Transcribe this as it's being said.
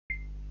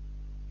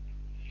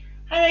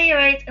Hi there, year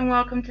 8, and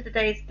welcome to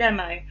today's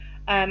demo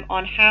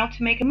on how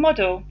to make a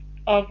model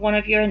of one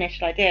of your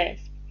initial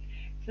ideas.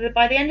 So that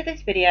by the end of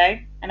this video,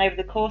 and over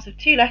the course of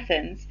 2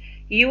 lessons,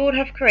 you will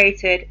have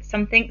created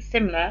something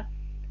similar,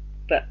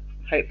 but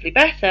hopefully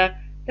better,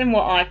 than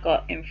what I've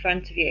got in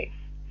front of you.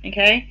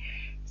 Okay,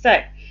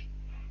 so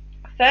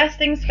first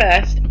things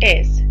first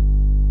is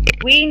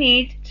we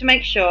need to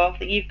make sure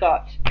that you've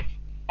got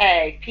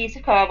a piece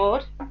of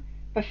cardboard,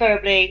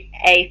 preferably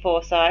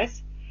A4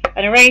 size,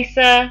 an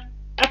eraser,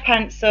 a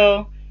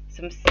pencil,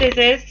 some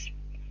scissors,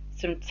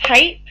 some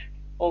tape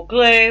or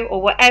glue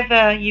or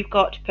whatever you've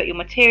got to put your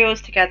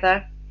materials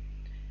together.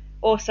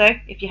 Also,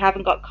 if you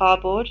haven't got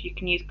cardboard, you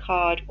can use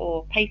card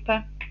or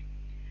paper.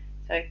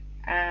 So,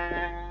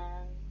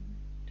 and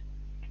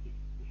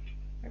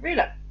a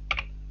ruler.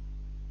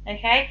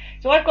 Okay,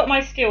 so I've got my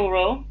steel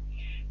rule,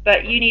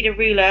 but you need a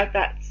ruler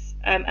that's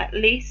at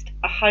least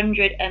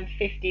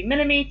 150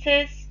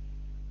 millimeters.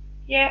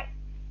 Yeah,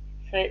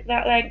 so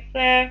that length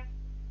there,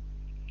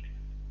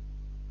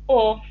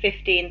 or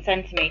 15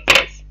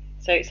 centimeters.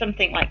 So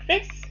something like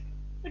this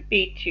would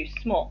be too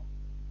small.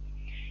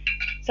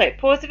 So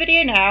pause the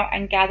video now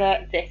and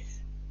gather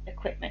this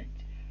equipment,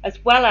 as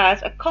well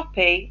as a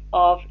copy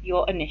of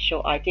your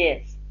initial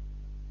ideas.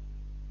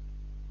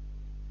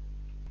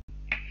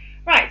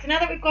 Right, so now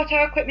that we've got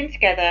our equipment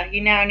together,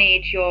 you now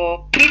need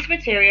your piece of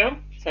material,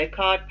 so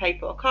card,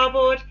 paper or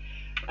cardboard,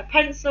 a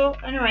pencil,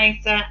 an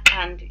eraser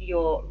and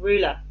your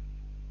ruler.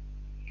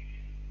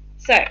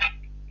 So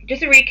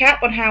just a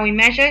recap on how we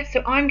measure.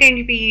 So I'm going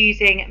to be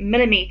using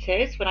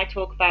millimeters when I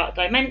talk about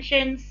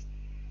dimensions,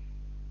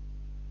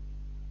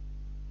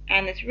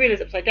 and this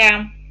ruler's upside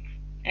down.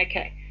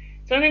 Okay,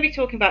 so I'm going to be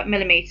talking about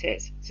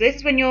millimeters. So this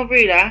is when your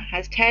ruler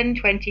has 10,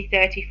 20,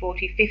 30,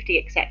 40,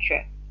 50,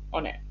 etc.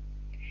 on it.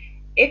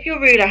 If your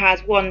ruler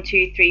has 1,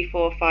 2, 3,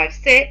 4, 5,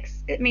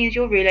 6, it means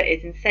your ruler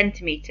is in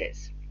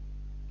centimeters.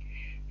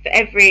 For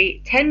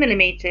every 10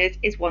 millimeters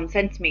is 1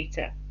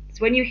 centimeter. So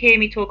when you hear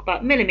me talk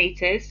about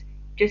millimeters,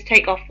 just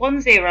take off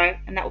 1 0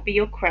 and that will be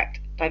your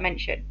correct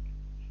dimension.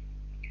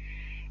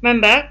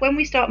 Remember, when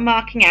we start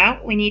marking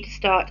out, we need to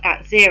start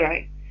at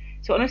 0.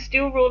 So on a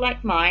steel rule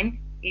like mine,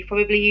 you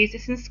probably use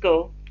this in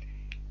school,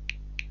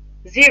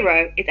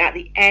 0 is at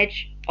the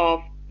edge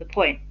of the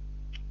point.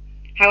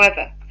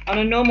 However, on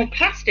a normal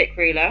plastic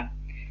ruler,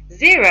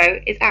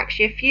 0 is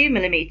actually a few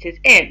millimeters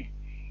in.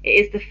 It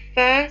is the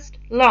first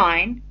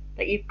line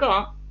that you've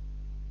got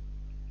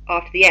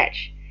after the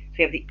edge. So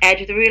we have the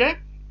edge of the ruler,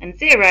 and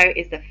 0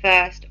 is the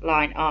first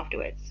line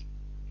afterwards.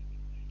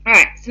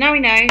 Alright, so now we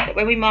know that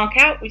when we mark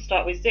out, we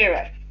start with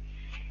 0.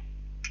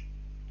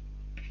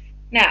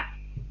 Now,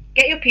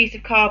 get your piece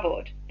of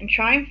cardboard and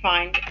try and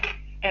find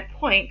a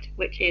point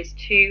which is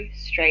 2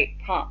 straight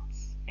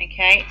parts.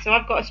 Okay, so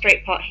I've got a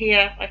straight part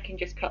here, I can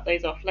just cut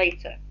those off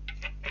later.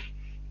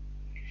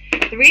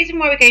 The reason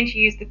why we're going to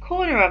use the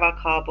corner of our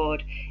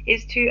cardboard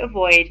is to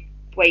avoid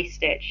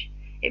wastage.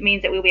 It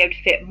means that we'll be able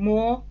to fit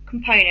more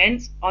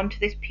components onto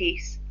this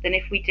piece than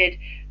if we did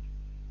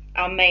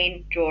our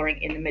main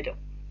drawing in the middle.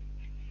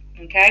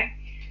 Okay,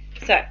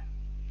 so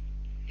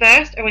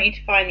first I want you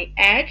to find the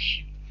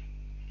edge.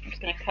 I'm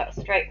just going to cut a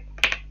straight.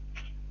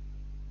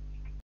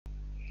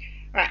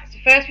 Right, so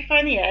first we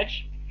find the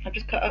edge. I'll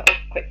just cut it off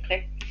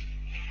quickly.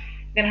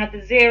 We're going to have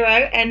the 0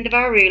 end of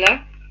our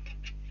ruler.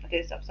 I'll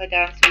do this upside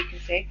down so you can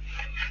see.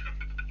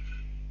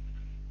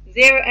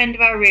 0 end of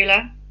our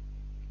ruler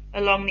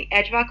along the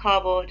edge of our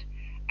cardboard,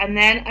 and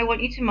then I want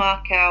you to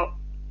mark out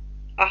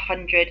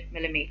 100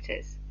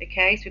 millimeters.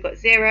 Okay, so we've got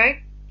 0,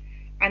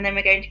 and then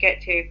we're going to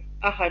get to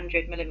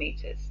 100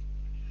 millimeters.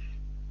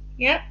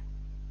 Yep.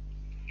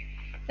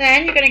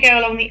 Then you're going to go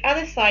along the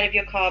other side of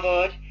your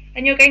cardboard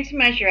and you're going to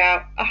measure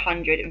out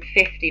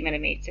 150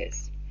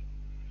 millimeters.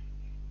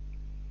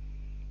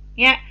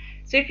 Yeah,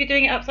 so if you're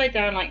doing it upside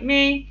down like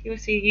me, you'll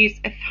see you use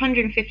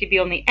 150 be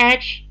on the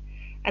edge,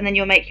 and then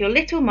you'll make your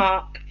little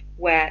mark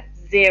where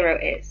 0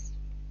 is.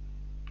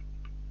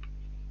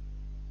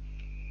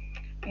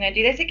 I'm going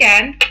to do this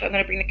again, but I'm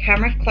going to bring the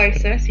camera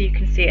closer so you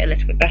can see it a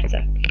little bit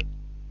better.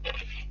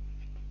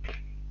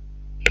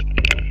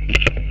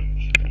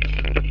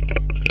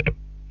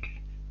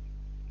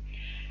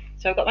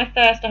 So I've got my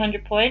first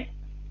 100 point,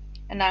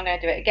 and now I'm going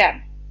to do it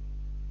again.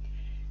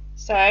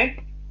 So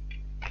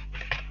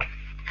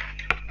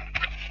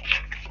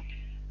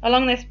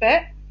along this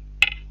bit,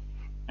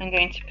 I'm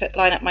going to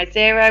line up my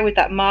 0 with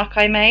that mark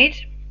I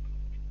made.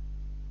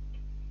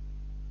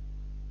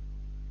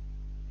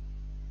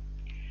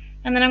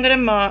 And then I'm going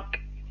to mark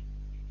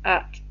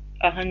at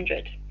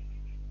 100.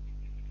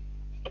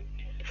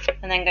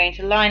 And then going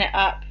to line it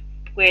up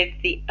with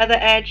the other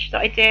edge that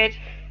I did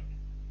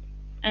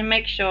and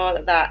make sure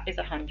that that is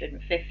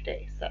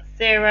 150. So that's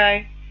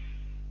 0,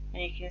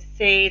 and you can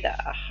see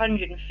that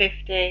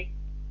 150,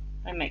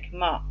 I make a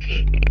mark.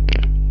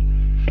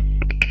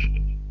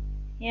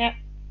 Yeah.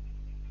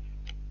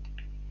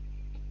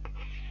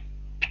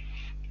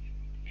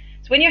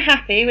 So when you're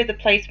happy with the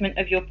placement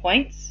of your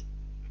points,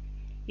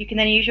 you can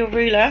then use your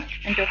ruler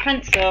and your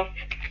pencil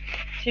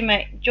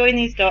to join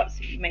these dots,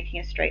 making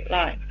a straight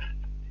line.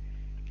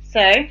 So,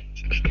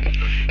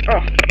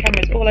 the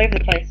camera's all over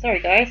the place,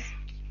 sorry guys.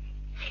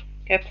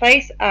 Go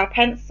place our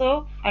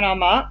pencil on our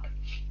mark.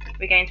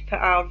 We're going to put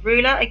our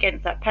ruler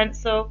against that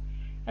pencil,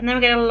 and then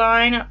we're going to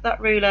line up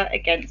that ruler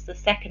against the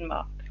second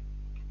mark.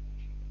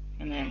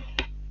 And then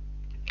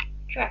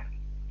drag.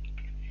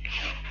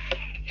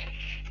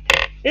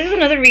 This is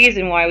another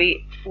reason why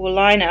we will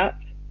line up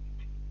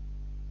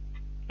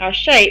our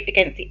shape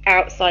against the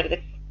outside of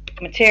the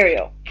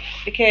material,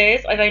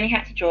 because I've only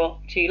had to draw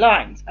 2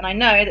 lines, and I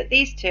know that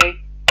these 2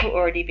 will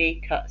already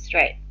be cut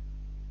straight.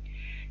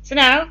 So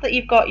now that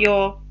you've got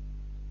your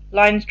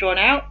lines drawn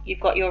out, you've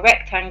got your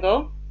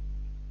rectangle,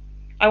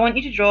 I want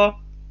you to draw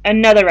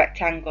another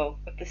rectangle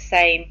of the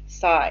same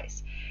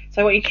size.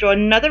 So I want you to draw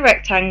another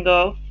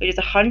rectangle which is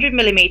 100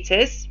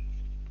 millimeters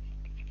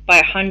by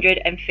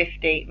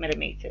 150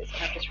 millimeters.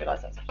 And I've just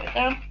realised that's upside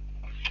down.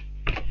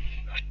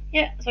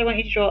 Yeah, so I want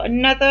you to draw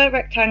another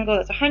rectangle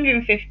that's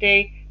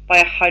 150 by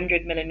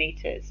 100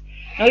 millimeters.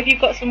 Now, if you've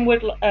got some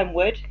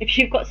if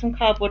you've got some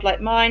cardboard like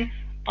mine,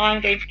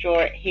 I'm going to draw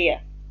it here,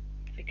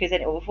 because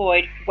then it will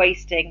avoid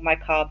wasting my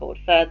cardboard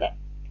further.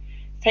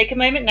 Take a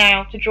moment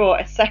now to draw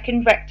a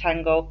second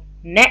rectangle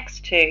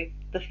next to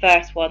the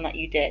first one that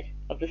you did,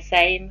 of the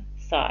same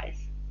size.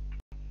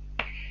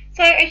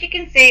 So as you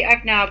can see,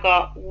 I've now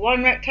got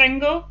one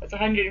rectangle that's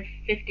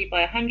 150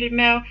 by 100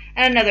 mil,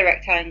 and another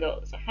rectangle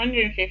that's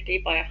 150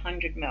 by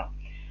 100 mil.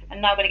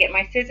 And now I'm going to get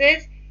my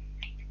scissors,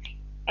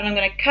 and I'm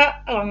going to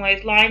cut along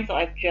those lines that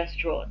I've just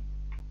drawn.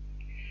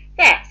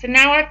 There, so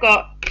now I've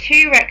got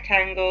 2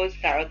 rectangles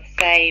that are the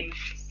same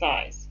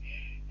size.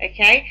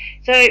 Okay,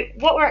 so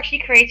what we're actually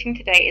creating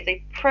today is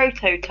a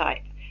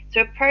prototype.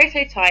 So a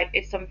prototype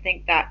is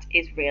something that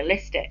is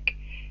realistic.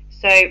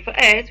 So for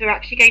us, we're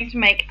actually going to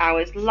make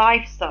ours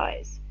life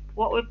size.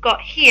 What we've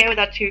got here with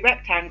our 2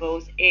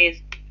 rectangles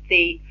is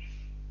the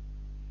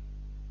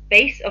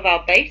base of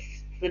our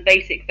base, the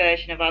basic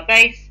version of our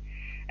base,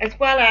 as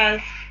well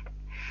as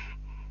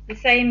the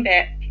same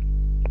bit,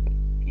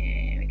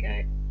 here we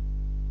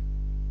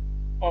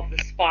go, of the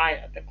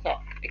spine of the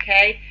clock.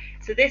 Okay,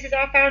 so this is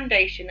our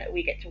foundation that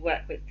we get to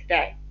work with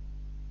today.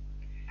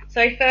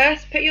 So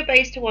first, put your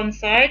base to one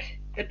side.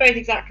 They're both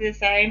exactly the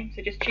same,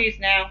 so just choose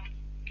now.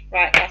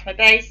 Right, that's my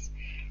base,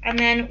 and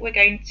then we're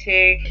going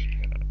to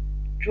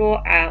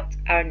draw out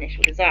our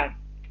initial design.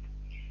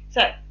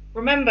 So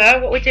remember,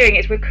 what we're doing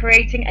is we're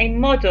creating a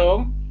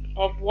model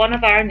of one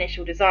of our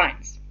initial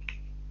designs.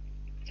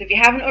 So if you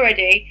haven't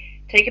already,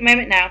 take a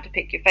moment now to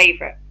pick your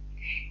favourite.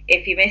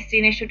 If you missed the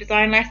initial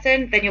design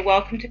lesson, then you're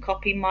welcome to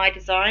copy my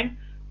design,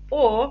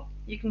 or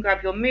you can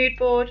grab your mood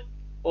board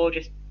or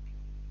just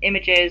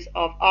images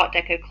of Art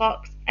Deco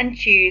clocks and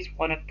choose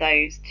one of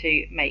those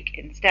to make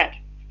instead.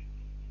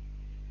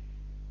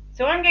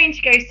 So I'm going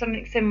to go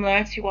something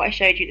similar to what I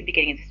showed you at the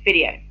beginning of this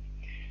video.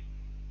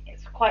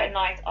 It's quite a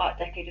nice Art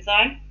Deco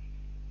design.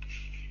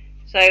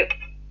 So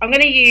I'm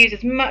going to use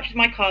as much of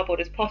my cardboard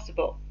as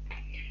possible.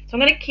 So I'm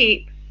going to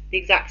keep the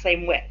exact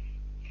same width.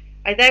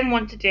 I then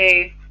want to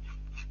do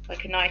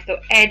like a nice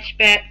little edge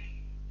bit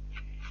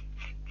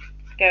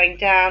going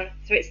down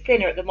so it's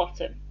thinner at the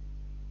bottom.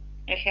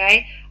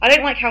 Okay, I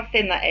don't like how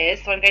thin that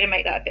is, so I'm going to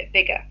make that a bit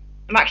bigger.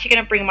 I'm actually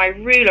going to bring my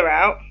ruler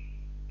out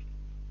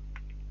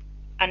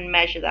and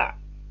measure that.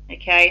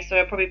 Okay, so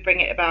I'll probably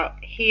bring it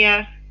about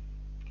here,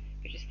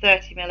 which is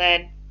 30 mil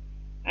in,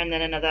 and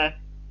then another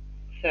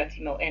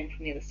 30 mil in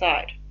from the other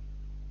side.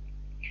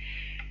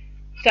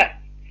 So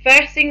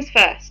first things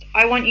first,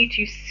 I want you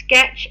to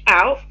sketch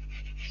out,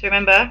 so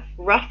remember,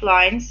 rough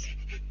lines,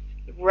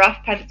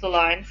 rough pencil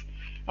lines.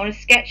 I want to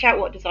sketch out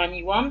what design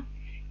you want.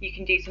 You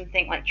can do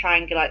something like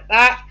triangle like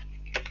that.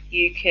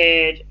 You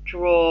could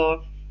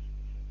draw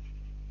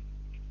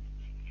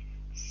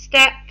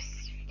steps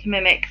to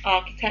mimic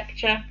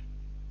architecture.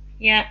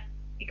 Yeah,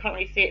 you can't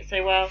really see it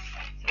so well.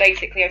 So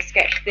basically I've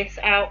sketched this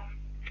out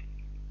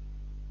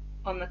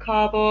on the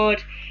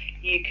cardboard.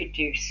 You could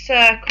do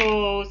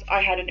circles.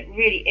 I had a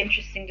really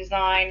interesting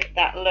design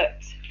that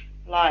looked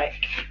like,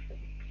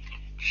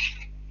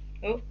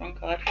 oh, wrong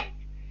card.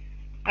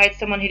 I had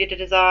someone who did a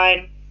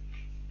design.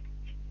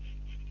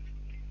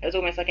 It was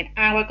almost like an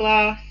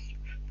hourglass.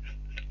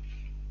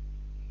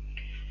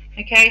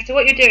 Okay, so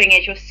what you're doing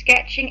is you're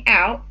sketching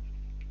out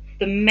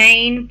the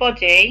main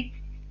body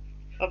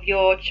of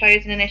your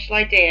chosen initial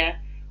idea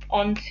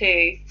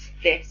onto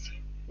this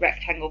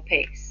rectangle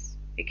piece.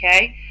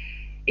 Okay,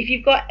 if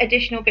you've got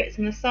additional bits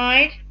on the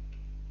side,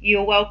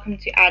 you're welcome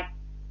to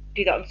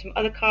do that on some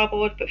other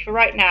cardboard, but for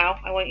right now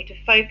I want you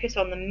to focus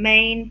on the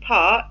main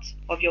part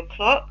of your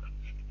clock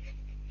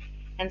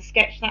and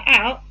sketch that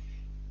out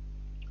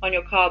on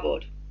your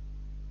cardboard.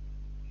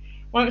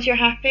 Once you're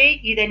happy,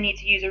 you then need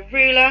to use a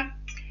ruler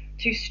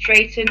to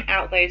straighten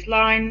out those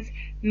lines,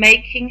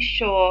 making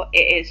sure it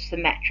is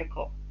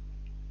symmetrical.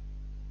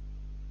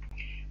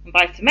 And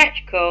by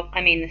symmetrical, I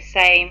mean the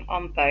same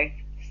on both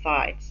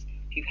sides.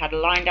 If you've had a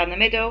line down the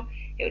middle,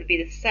 it would be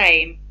the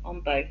same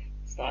on both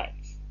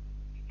sides.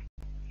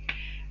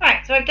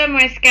 Right, so I've done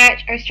my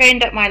sketch, I've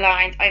straightened up my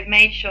lines, I've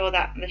made sure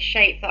that the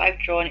shape that I've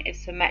drawn is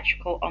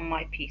symmetrical on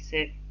my piece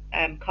of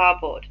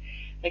cardboard.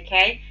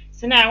 Okay,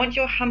 so now once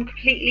you're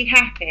completely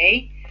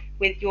happy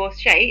with your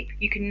shape,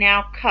 you can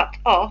now cut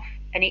off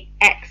any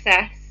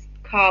excess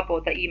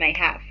cardboard that you may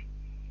have.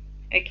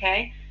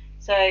 Okay,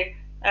 so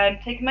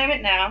take a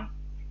moment now,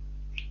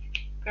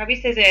 grab your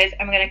scissors,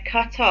 and we're going to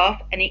cut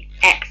off any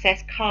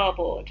excess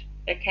cardboard,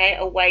 okay,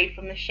 away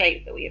from the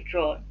shape that we have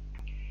drawn.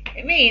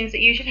 It means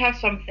that you should have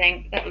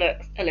something that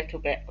looks a little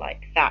bit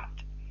like that.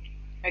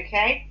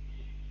 Okay,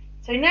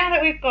 so now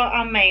that we've got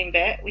our main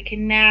bit, we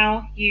can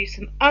now use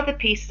some other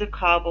pieces of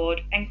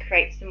cardboard and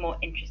create some more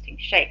interesting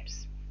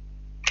shapes.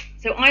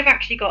 So I've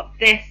actually got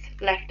this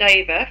left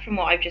over from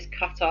what I've just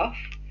cut off,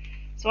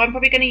 so I'm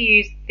probably going to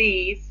use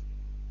these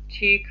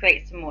to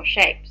create some more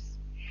shapes.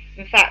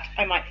 In fact,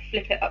 I might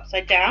flip it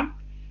upside down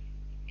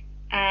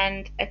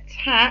and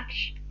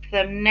attach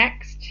them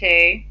next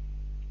to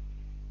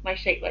my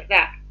shape like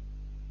that.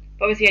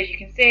 But obviously, as you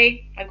can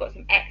see, I've got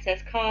some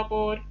excess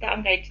cardboard that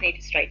I'm going to need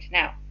to straighten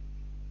out.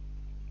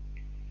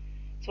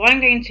 So I'm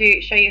going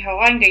to show you how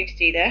I'm going to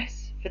do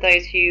this for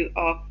those who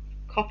are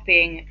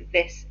copying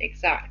this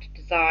exact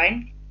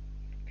design,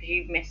 because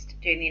you've missed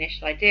doing the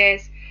initial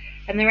ideas,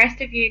 and the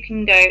rest of you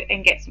can go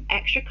and get some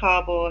extra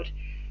cardboard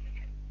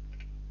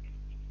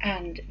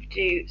and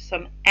do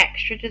some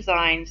extra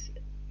designs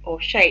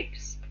or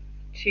shapes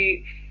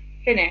to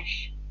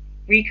finish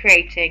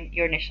recreating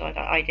your initial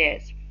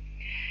ideas.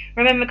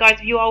 Remember guys,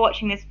 if you are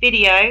watching this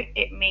video,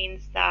 it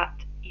means that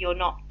you're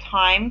not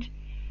timed,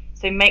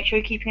 so make sure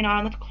you're keeping an eye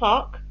on the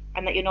clock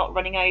and that you're not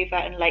running over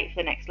and late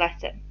for the next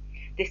lesson.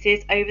 This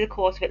is over the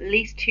course of at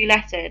least 2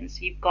 lessons,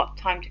 so you've got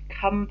time to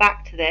come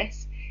back to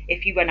this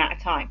if you run out of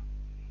time.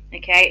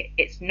 Okay,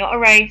 it's not a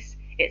race,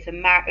 it's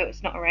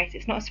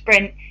not a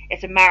sprint,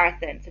 it's a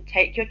marathon, so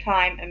take your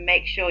time and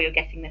make sure you're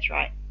getting this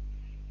right.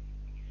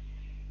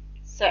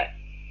 So,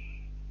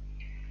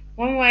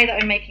 one way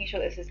that I'm making sure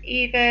this is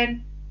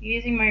even,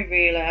 using my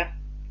ruler,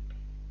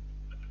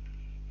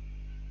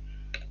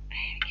 there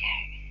we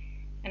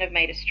go, and I've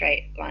made a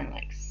straight line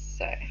like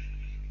so.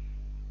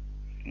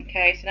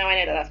 Okay, so now I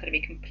know that that's going to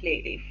be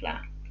completely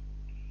flat.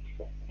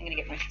 I'm going to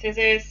get my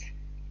scissors,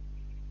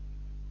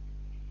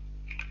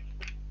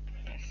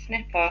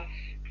 snip off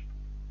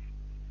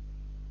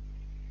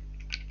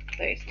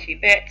those 2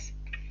 bits.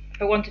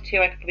 If I wanted to,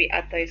 I could probably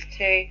add those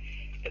 2,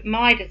 but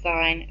my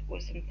design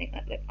was something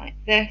that looked like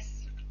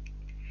this,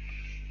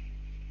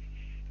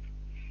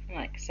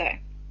 like so.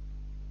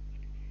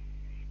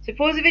 So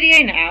pause the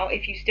video now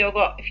if you still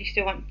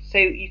want, so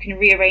you can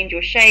rearrange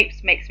your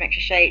shapes, make some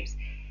extra shapes,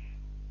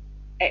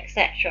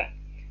 etc.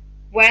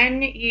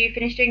 When you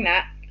finish doing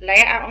that, lay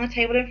it out on the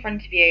table in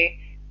front of you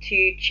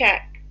to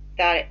check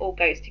that it all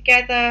goes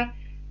together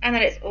and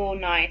that it's all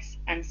nice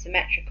and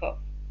symmetrical.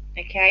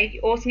 Okay, you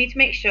also need to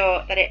make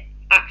sure that it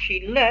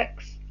actually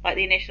looks like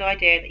the initial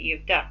idea that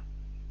you've done.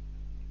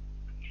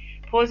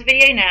 Pause the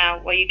video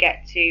now while you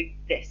get to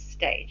this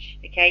stage.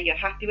 Okay, you're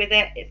happy with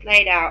it, it's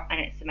laid out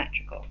and it's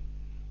symmetrical.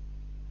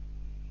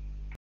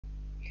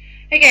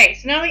 Okay,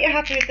 so now that you're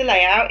happy with the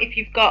layout, if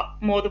you've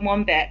got more than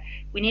one bit,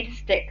 we need to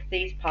stick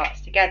these parts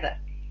together.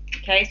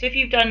 Okay, so if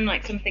you've done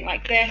like something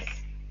like this,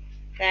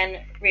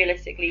 then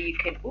realistically you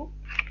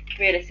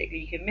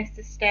can miss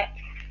this step.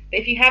 But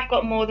if you have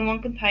got more than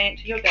one component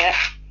to your bit,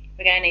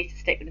 we're going to need to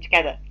stick them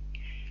together.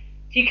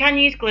 So you can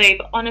use glue,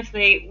 but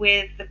honestly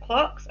with the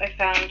clocks I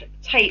found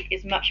tape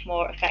is much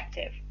more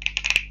effective.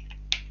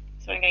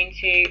 So I'm going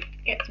to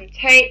get some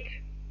tape.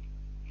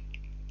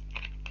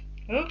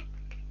 Ooh.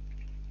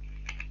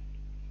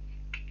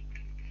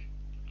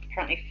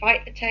 Apparently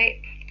fight the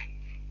tape.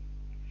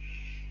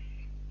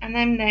 And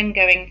then I'm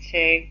going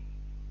to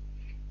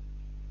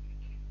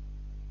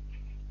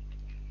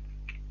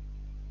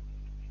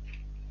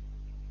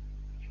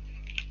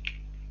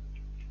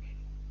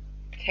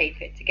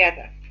tape it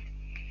together.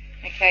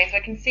 Okay, so I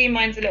can see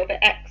mine's a little bit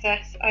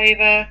excess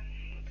over,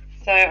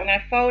 so I'm going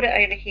to fold it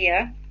over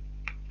here,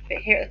 but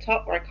here at the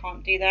top where I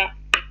can't do that,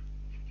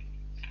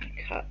 I'm going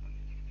to cut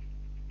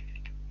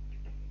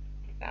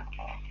that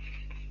off.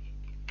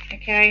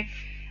 Okay,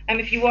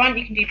 if you want,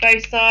 you can do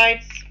both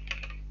sides.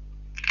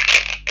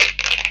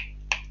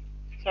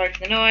 Sorry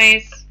for the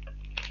noise.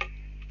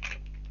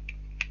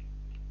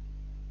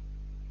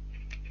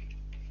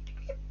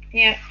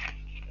 Yeah,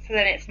 so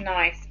then it's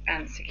nice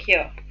and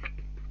secure.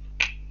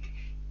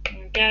 There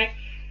we go.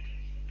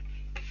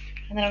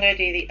 And then I'm going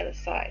to do the other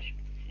side.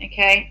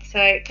 Okay,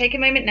 so take a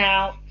moment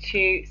now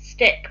to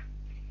stick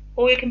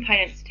all your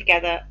components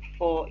together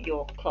for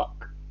your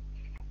clock.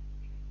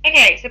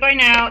 Okay, so by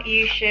now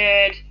you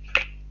should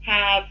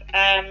have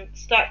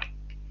stuck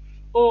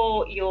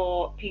all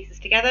your pieces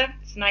together.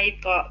 So now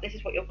you've got, this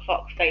is what your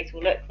clock face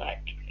will look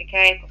like.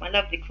 Okay, I've got my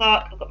lovely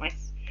clock, I've got my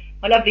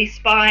lovely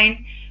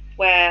spine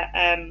where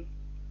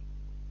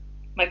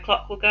my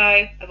clock will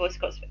go. I've also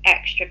got some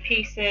extra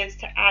pieces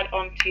to add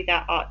on to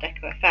that Art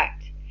Deco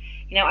effect.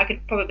 You know, I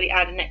could probably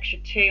add an extra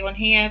 2 on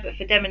here, but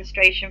for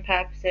demonstration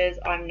purposes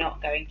I'm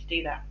not going to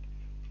do that.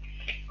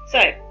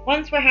 So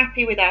once we're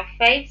happy with our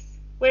face,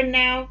 we're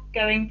now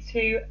going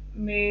to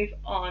move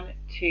on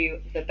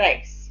to the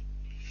base.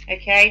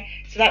 Okay,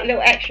 so that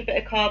little extra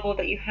bit of cardboard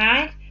that you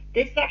had,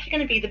 this is actually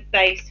going to be the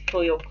base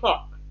for your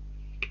clock,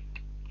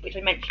 which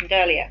I mentioned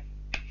earlier.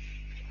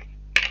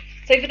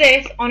 So for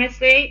this,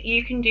 honestly,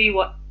 you can do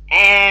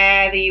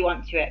whatever you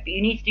want to it, but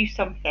you need to do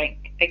something,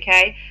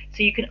 okay?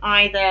 So you can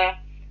either,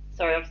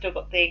 sorry, I've still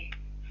got the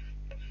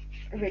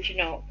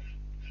original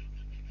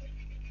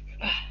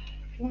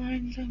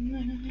lines on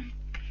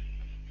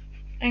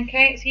there.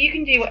 Okay, so you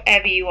can do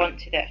whatever you want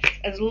to this,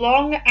 as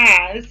long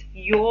as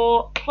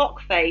your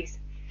clock face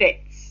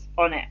fits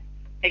on it,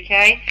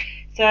 okay?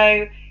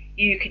 So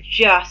you could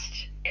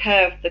just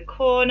curve the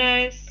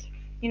corners,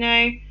 you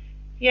know,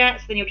 yeah,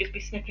 so then you'll just be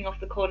snipping off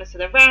the corners so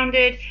they're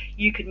rounded.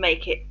 You could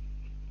make it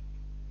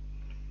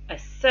a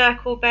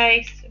circle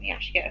base. Let me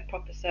actually get a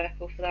proper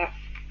circle for that.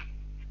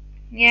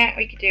 Yeah,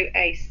 we could do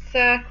a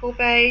circle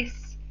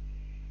base.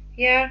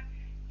 Yeah,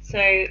 so,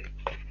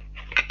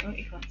 oh,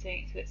 you can't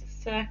see, so it's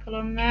a circle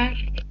on there.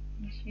 Can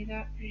you see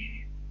that?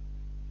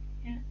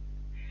 Yeah.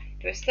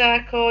 Do a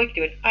circle, you could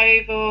do an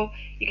oval,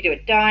 you could do a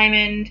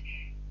diamond,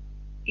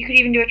 you could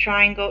even do a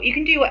triangle. You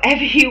can do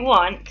whatever you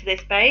want to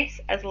this base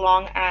as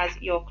long as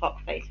your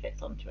clock face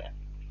fits onto it.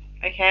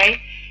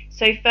 Okay,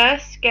 so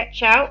first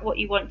sketch out what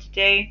you want to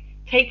do.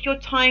 Take your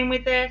time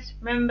with this.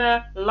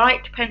 Remember,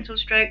 light pencil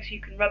strokes so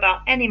you can rub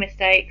out any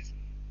mistakes.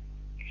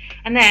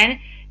 And then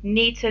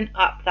neaten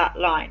up that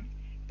line.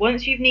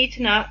 Once you've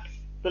neatened up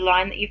the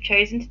line that you've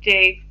chosen to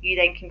do, you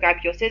then can grab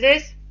your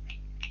scissors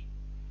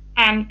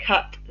and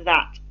cut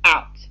that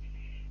out.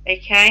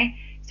 Okay,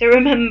 so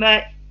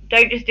remember,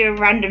 don't just do a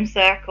random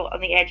circle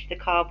on the edge of the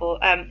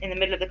cardboard, in the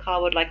middle of the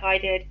cardboard like I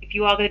did. If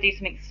you are going to do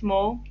something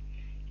small,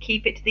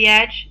 keep it to the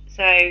edge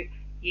so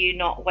you're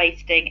not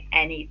wasting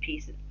any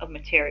pieces of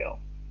material.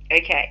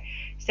 Okay,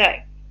 so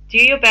do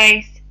your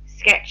base,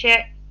 sketch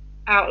it,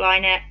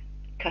 outline it,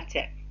 cut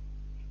it.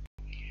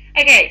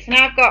 Okay, so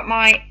now I've got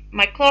my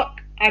clock,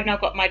 I've now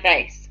got my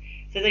base.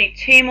 So there's only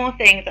two more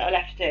things that are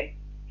left to do.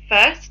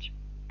 First,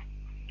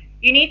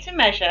 you need to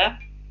measure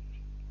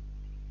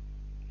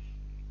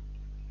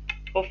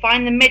or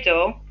find the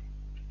middle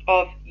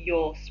of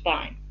your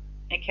spine.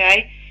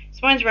 Okay, so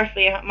mine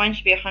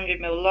should be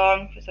 100mm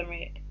long for some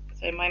reason,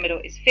 so my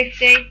middle is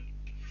 50.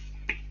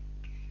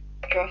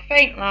 Draw a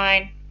faint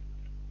line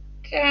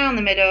down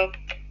the middle,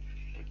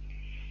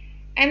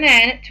 and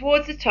then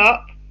towards the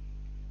top,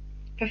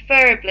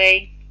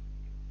 preferably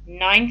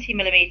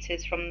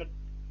 90mm from the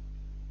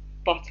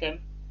bottom,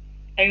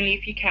 only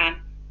if you can,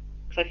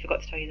 because I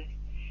forgot to tell you this.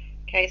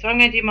 Okay, so I'm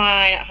going to do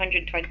mine at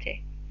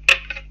 120.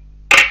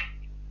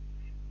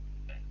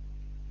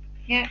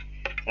 Yeah,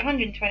 so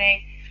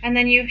 120, and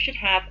then you should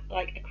have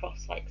like a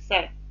cross like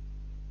so,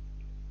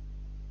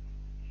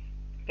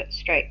 but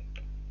straight.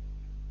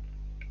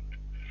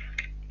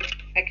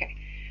 Okay,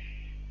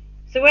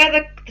 so where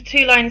the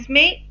two lines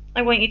meet,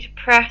 I want you to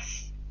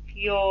press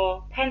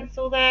your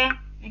pencil there.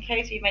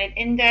 Okay, so you've made an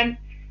indent,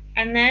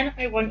 and then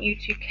I want you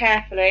to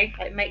carefully,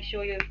 like, make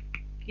sure you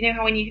know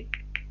how when you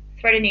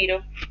thread a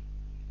needle,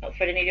 not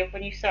thread a needle,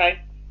 when you sew,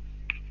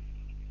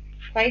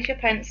 place your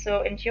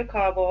pencil into your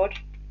cardboard.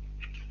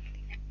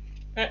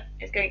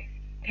 It's going,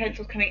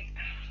 pencil's coming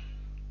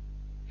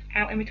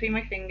out in between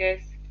my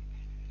fingers.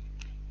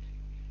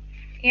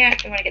 Yeah,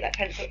 we want to get that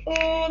pencil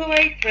all the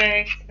way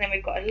through, so then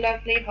we've got a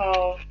lovely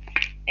hole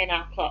in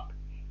our clock.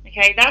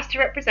 Okay, that's to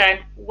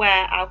represent where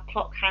our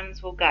clock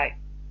hands will go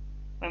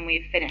when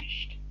we've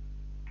finished.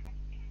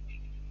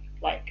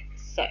 Like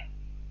so.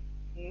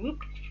 Whoop.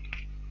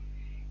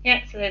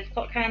 Yeah, so those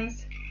clock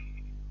hands,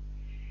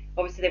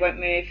 obviously they won't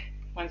move,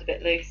 mine's a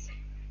bit loose.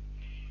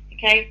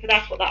 Okay, but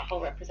that's what that hole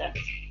represents.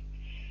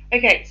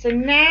 Okay, so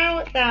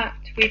now that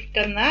we've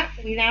done that,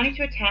 we now need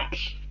to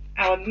attach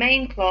our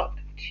main clock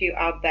to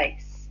our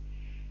base.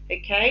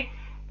 Okay,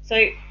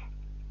 so,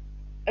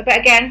 but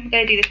again, we're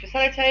going to do this with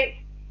sellotape.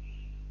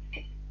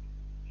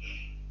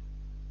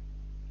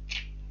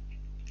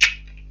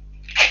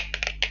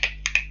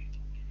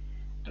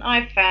 And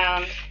I've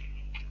found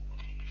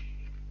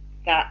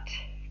that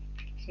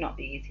it's not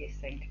the easiest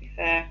thing, to be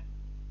fair.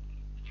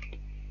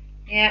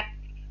 Yeah,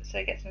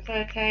 so get some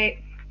sellotape.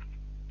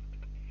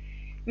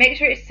 Make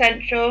sure it's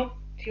central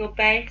to your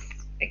base,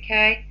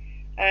 okay?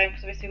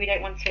 Because obviously we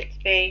don't want it to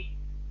be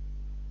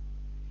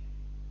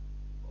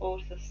all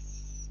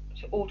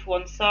to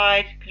one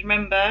side. Because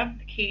remember,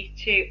 the key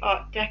to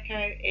Art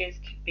Deco is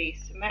to be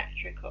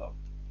symmetrical.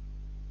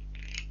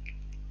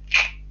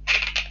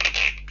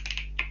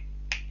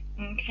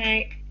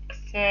 Okay,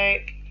 so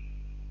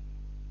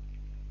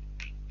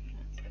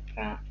that's like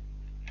that.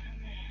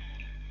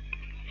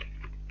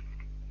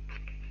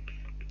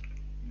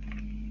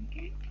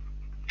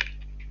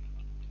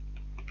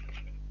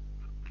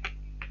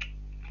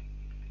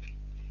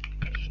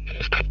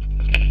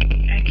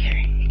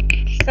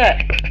 So,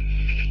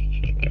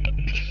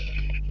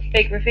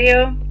 big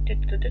reveal.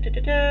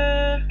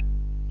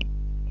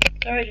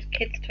 Sorry, just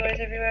kids' toys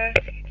everywhere.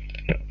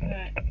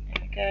 Right, there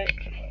we go.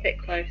 A bit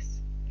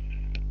close.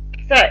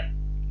 So,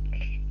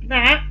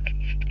 that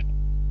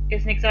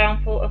is an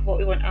example of what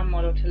we want our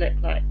model to look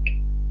like.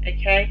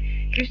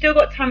 Okay, If you've still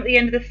got time at the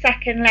end of the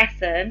second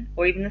lesson,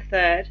 or even the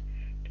third,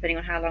 depending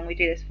on how long we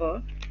do this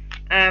for,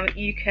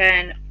 you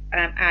can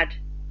add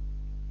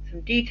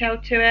some detail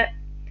to it.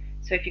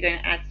 So if you're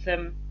going to add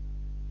some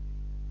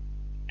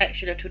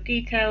extra little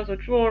details or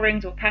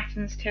drawings or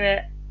patterns to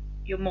it,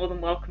 you're more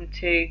than welcome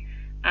to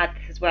add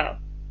this as well.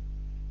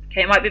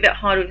 Okay, it might be a bit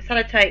harder with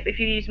sellotape, but if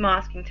you use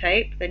masking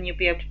tape, then you'll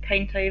be able to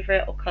paint over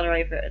it or colour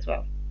over it as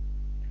well.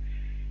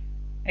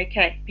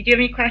 Okay, if you do have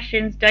any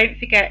questions, don't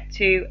forget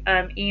to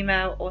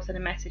email or send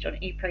a message on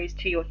ePraise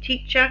to your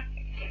teacher.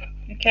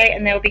 Okay,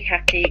 and they'll be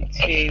happy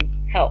to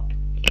help.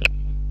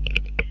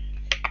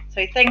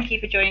 So thank you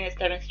for joining this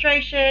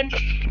demonstration.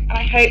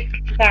 I hope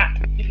that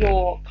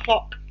your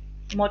clock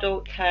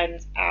model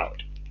turns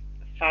out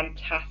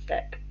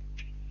fantastic.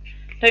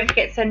 Don't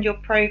forget to send your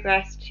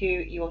progress to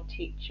your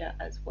teacher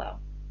as well.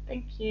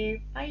 Thank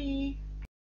you. Bye.